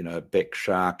 Beck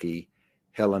Sharkey,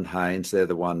 Helen Haynes, they're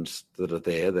the ones that are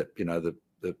there, that,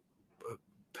 the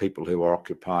people who are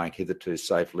occupying hitherto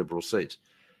safe Liberal seats.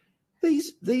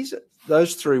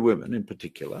 Those three women in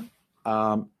particular,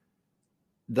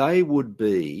 they would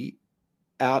be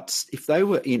out, if they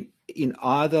were in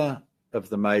either of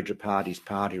the major parties'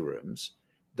 party rooms,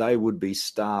 they would be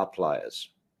star players,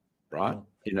 right?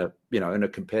 In a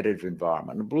competitive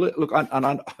environment. Look, I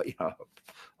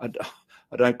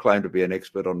don't claim to be an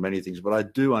expert on many things, but I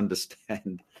do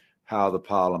understand how the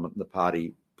parliament and the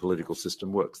party political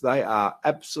system works. They are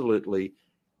absolutely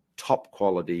top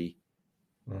quality,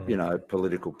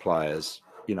 political players,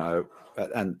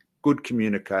 and good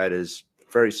communicators,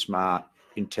 very smart,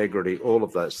 integrity, all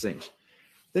of those things.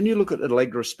 Then you look at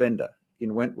Allegra Spender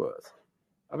in Wentworth.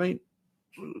 I mean,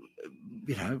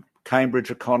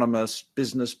 Cambridge economist,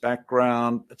 business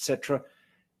background, etc.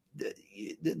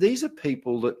 These are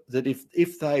people that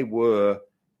if they were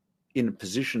in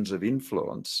positions of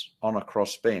influence on a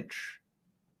crossbench,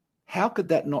 how could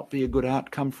that not be a good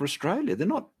outcome for Australia? They're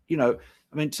not,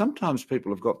 sometimes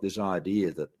people have got this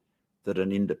idea that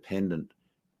an independent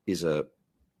is a,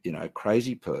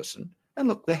 crazy person. And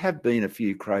look, there have been a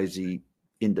few crazy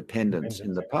independents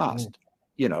in the past.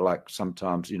 Like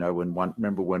sometimes, when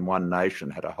One Nation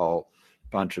had a whole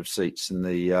bunch of seats in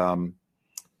the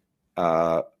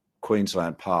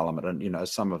Queensland Parliament, and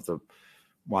some of the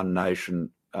One Nation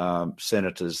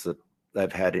senators that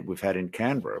we've had in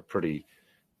Canberra are pretty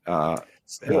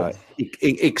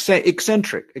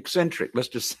eccentric. Let's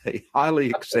just say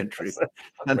highly eccentric,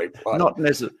 and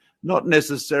not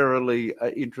necessarily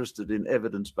interested in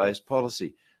evidence-based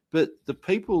policy. But the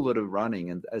people that are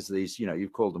running, and as these,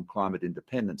 you've called them climate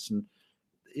independents, and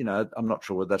I'm not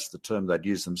sure whether that's the term they'd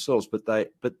use themselves, but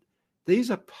these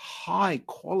are high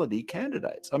quality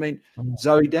candidates. I mean,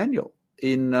 Zoe Daniel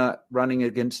in running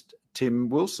against Tim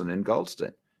Wilson in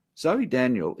Goldstein. Zoe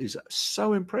Daniel is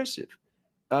so impressive.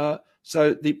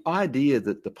 So the idea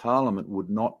that the Parliament would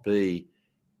not be,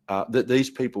 that these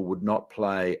people would not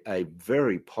play a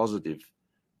very positive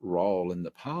role in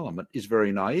the Parliament is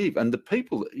very naive. And the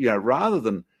people, rather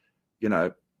than,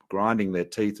 grinding their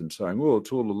teeth and saying, well,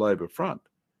 it's all the Labor front,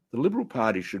 the Liberal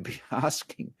Party should be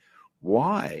asking,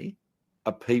 why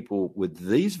are people with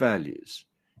these values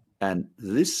and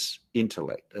this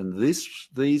intellect and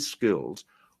these skills,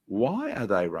 why are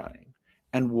they running?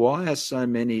 And why are so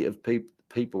many of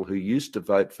people who used to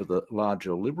vote for the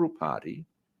larger Liberal Party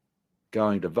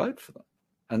going to vote for them?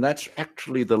 And that's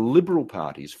actually the Liberal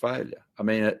Party's failure. I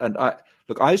mean,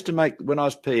 I used to make, when I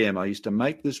was PM, I used to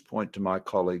make this point to my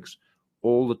colleagues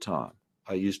all the time.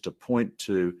 I used to point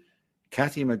to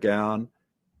Cathy McGowan,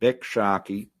 Beck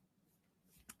Sharkey,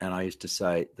 and I used to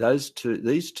say,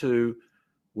 these two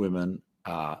women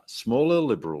are smaller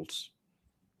Liberals.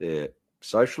 They're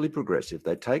socially progressive.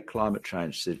 They take climate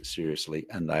change seriously,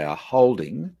 and they are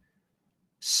holding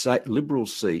Liberal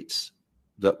seats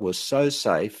that were so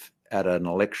safe at an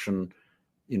election.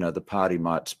 The party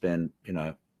might spend,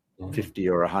 50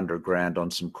 or 100 grand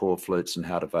on some core flutes and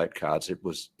how to vote cards.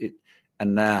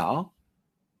 And now,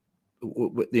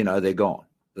 they're gone.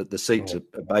 The seats are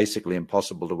basically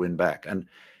impossible to win back.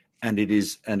 And it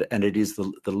is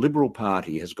the Liberal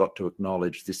Party has got to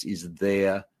acknowledge this is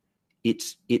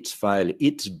its failure,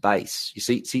 its base. You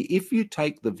see, if you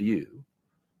take the view,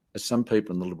 as some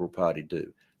people in the Liberal Party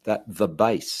do, that the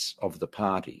base of the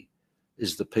party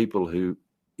is the people who,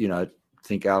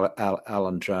 think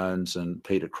Alan Jones and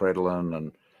Peter Credlin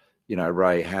and,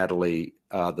 Ray Hadley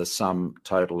are the sum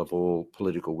total of all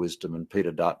political wisdom, and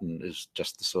Peter Dutton is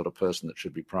just the sort of person that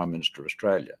should be Prime Minister of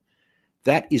Australia.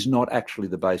 That is not actually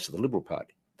the base of the Liberal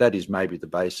Party. That is maybe the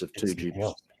base of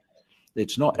 2G.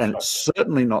 It's not, and it's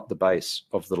certainly not the base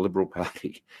of the Liberal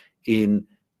Party in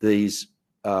these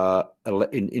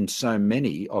in so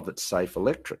many of its safe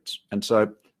electorates. And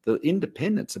so the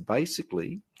independents are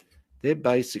basically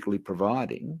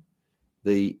providing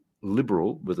the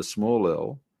Liberal with a small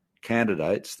L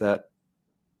candidates that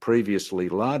previously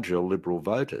larger Liberal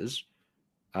voters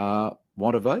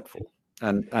want to vote for.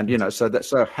 And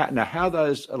now how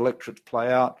those electorates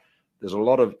play out, it's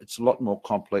a lot more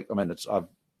complex. I mean, I've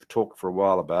talked for a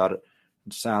while about it.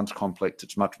 It sounds complex.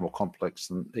 It's much more complex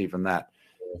than even that.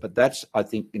 But that's, I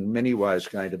think, in many ways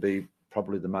going to be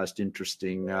probably the most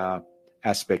interesting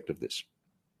aspect of this.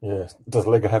 Yes. Does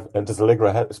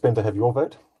Allegra Spender have your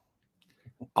vote?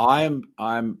 I'm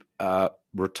a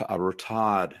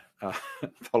retired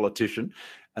politician,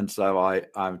 and so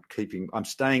I'm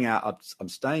staying out. I'm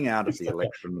staying out of the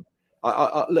election.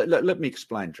 Let me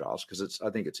explain, Giles, because I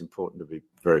think it's important to be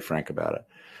very frank about it.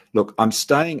 Look, I'm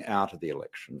staying out of the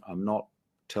election. I'm not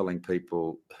telling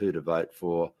people who to vote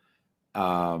for.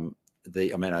 I know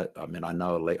Dave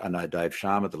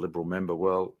Sharma, the Liberal member,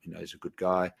 well. He's a good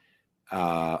guy.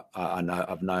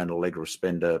 I've known Allegra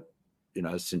Spender,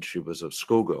 since she was a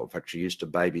schoolgirl. In fact, she used to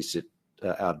babysit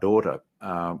our daughter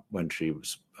when Daisy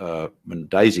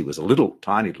was a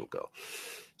tiny little girl.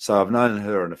 So I've known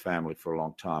her and her family for a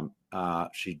long time.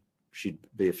 She'd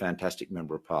be a fantastic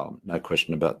member of Parliament, no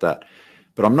question about that.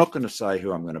 But I'm not going to say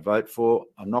who I'm going to vote for.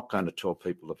 I'm not going to tell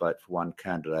people to vote for one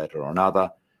candidate or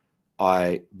another.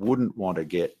 I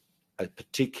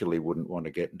particularly wouldn't want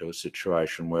to get into a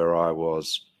situation where I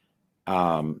was,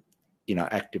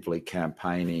 actively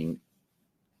campaigning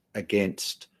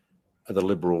against the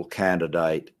Liberal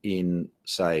candidate in,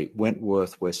 say,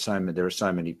 Wentworth, where there are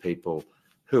so many people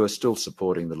who are still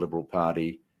supporting the Liberal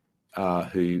Party,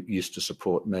 who used to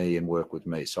support me and work with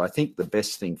me. So I think the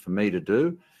best thing for me to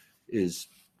do is,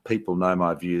 people know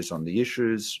my views on the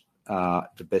issues.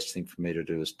 The best thing for me to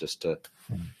do is just to,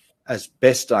 as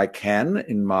best I can,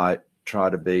 try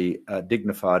to be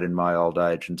dignified in my old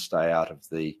age and stay out of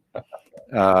the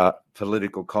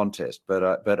political contest.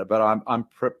 But I'm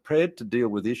prepared to deal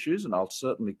with issues, and I'll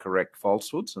certainly correct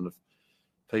falsehoods. And if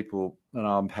people,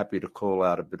 I'm happy to call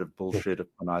out a bit of bullshit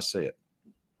when I see it.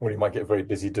 Well, you might get very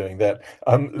busy doing that.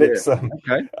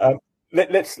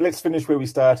 Let's finish where we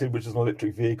started, which is on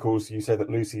electric vehicles. You say that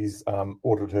Lucy's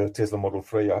ordered her Tesla Model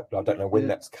 3. I don't know when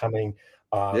that's coming.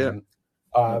 In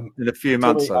a few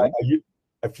months, I think.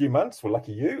 A few months. Well,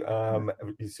 lucky you.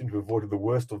 You seem to have avoided the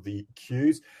worst of the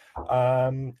queues.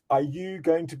 Are you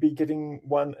going to be getting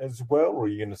one as well, or are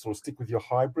you going to sort of stick with your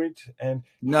hybrid? And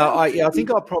no, I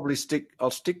think I'll probably stick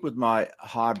with my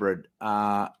hybrid,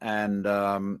 and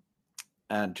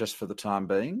just for the time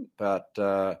being. But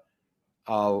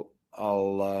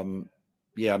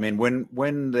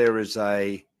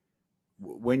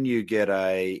when you get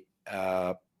a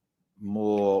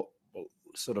more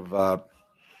sort of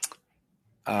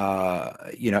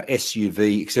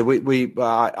SUV. So we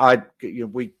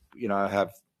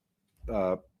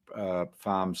have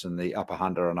farms in the Upper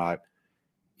Hunter, and I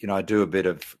do a bit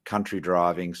of country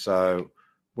driving. So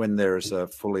when there is a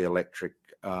fully electric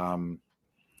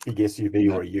big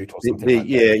SUV or a ute or something,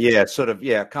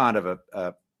 kind of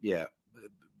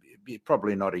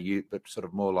probably not a ute, but sort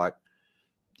of more like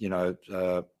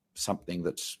something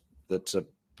that's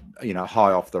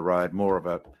high off the road, more of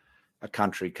a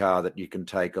country car that you can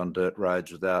take on dirt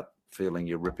roads without feeling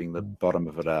you're ripping the bottom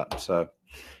of it out. So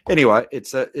anyway,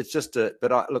 to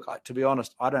be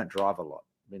honest, I don't drive a lot.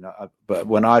 But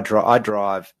when I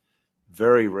drive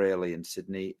very rarely in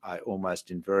Sydney. I almost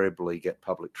invariably get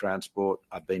public transport.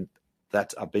 I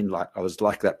was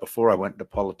like that before I went into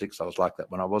politics. I was like that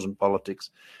when I was in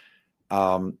politics.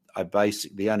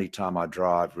 The only time I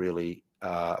drive really,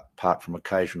 apart from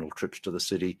occasional trips to the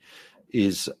city,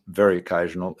 is very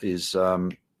occasional, is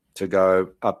to go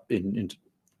up to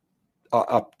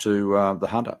the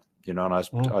Hunter, and I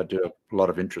do a lot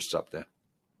of interests up there.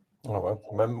 Oh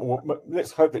well,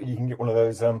 let's hope that you can get one of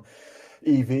those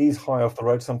EVs high off the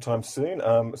road sometime soon.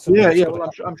 Well,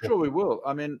 I'm sure we will.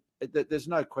 I mean, there's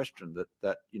no question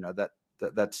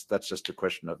that's just a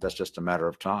question of, that's just a matter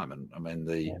of time. And I mean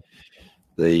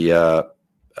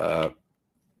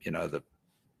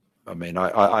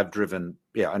I've driven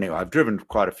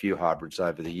quite a few hybrids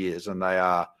over the years, and they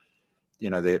are,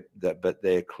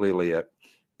 they're clearly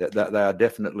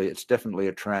it's definitely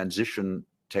a transition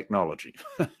technology.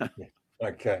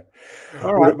 Okay.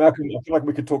 All right, Malcolm, I feel like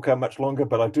we could talk much longer,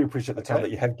 but I do appreciate the time that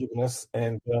you have given us.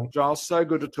 And Giles, so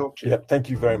good to talk to you. Yeah, thank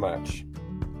you very much.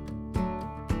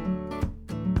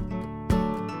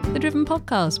 The Driven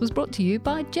podcast was brought to you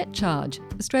by JetCharge,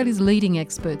 Australia's leading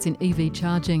experts in EV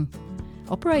charging.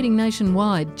 Operating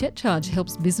nationwide, JetCharge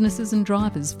helps businesses and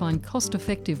drivers find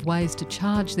cost-effective ways to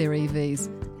charge their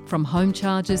EVs. From home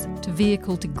chargers to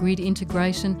vehicle to grid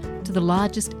integration to the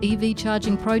largest EV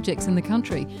charging projects in the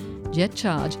country,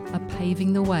 JetCharge are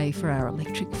paving the way for our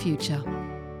electric future.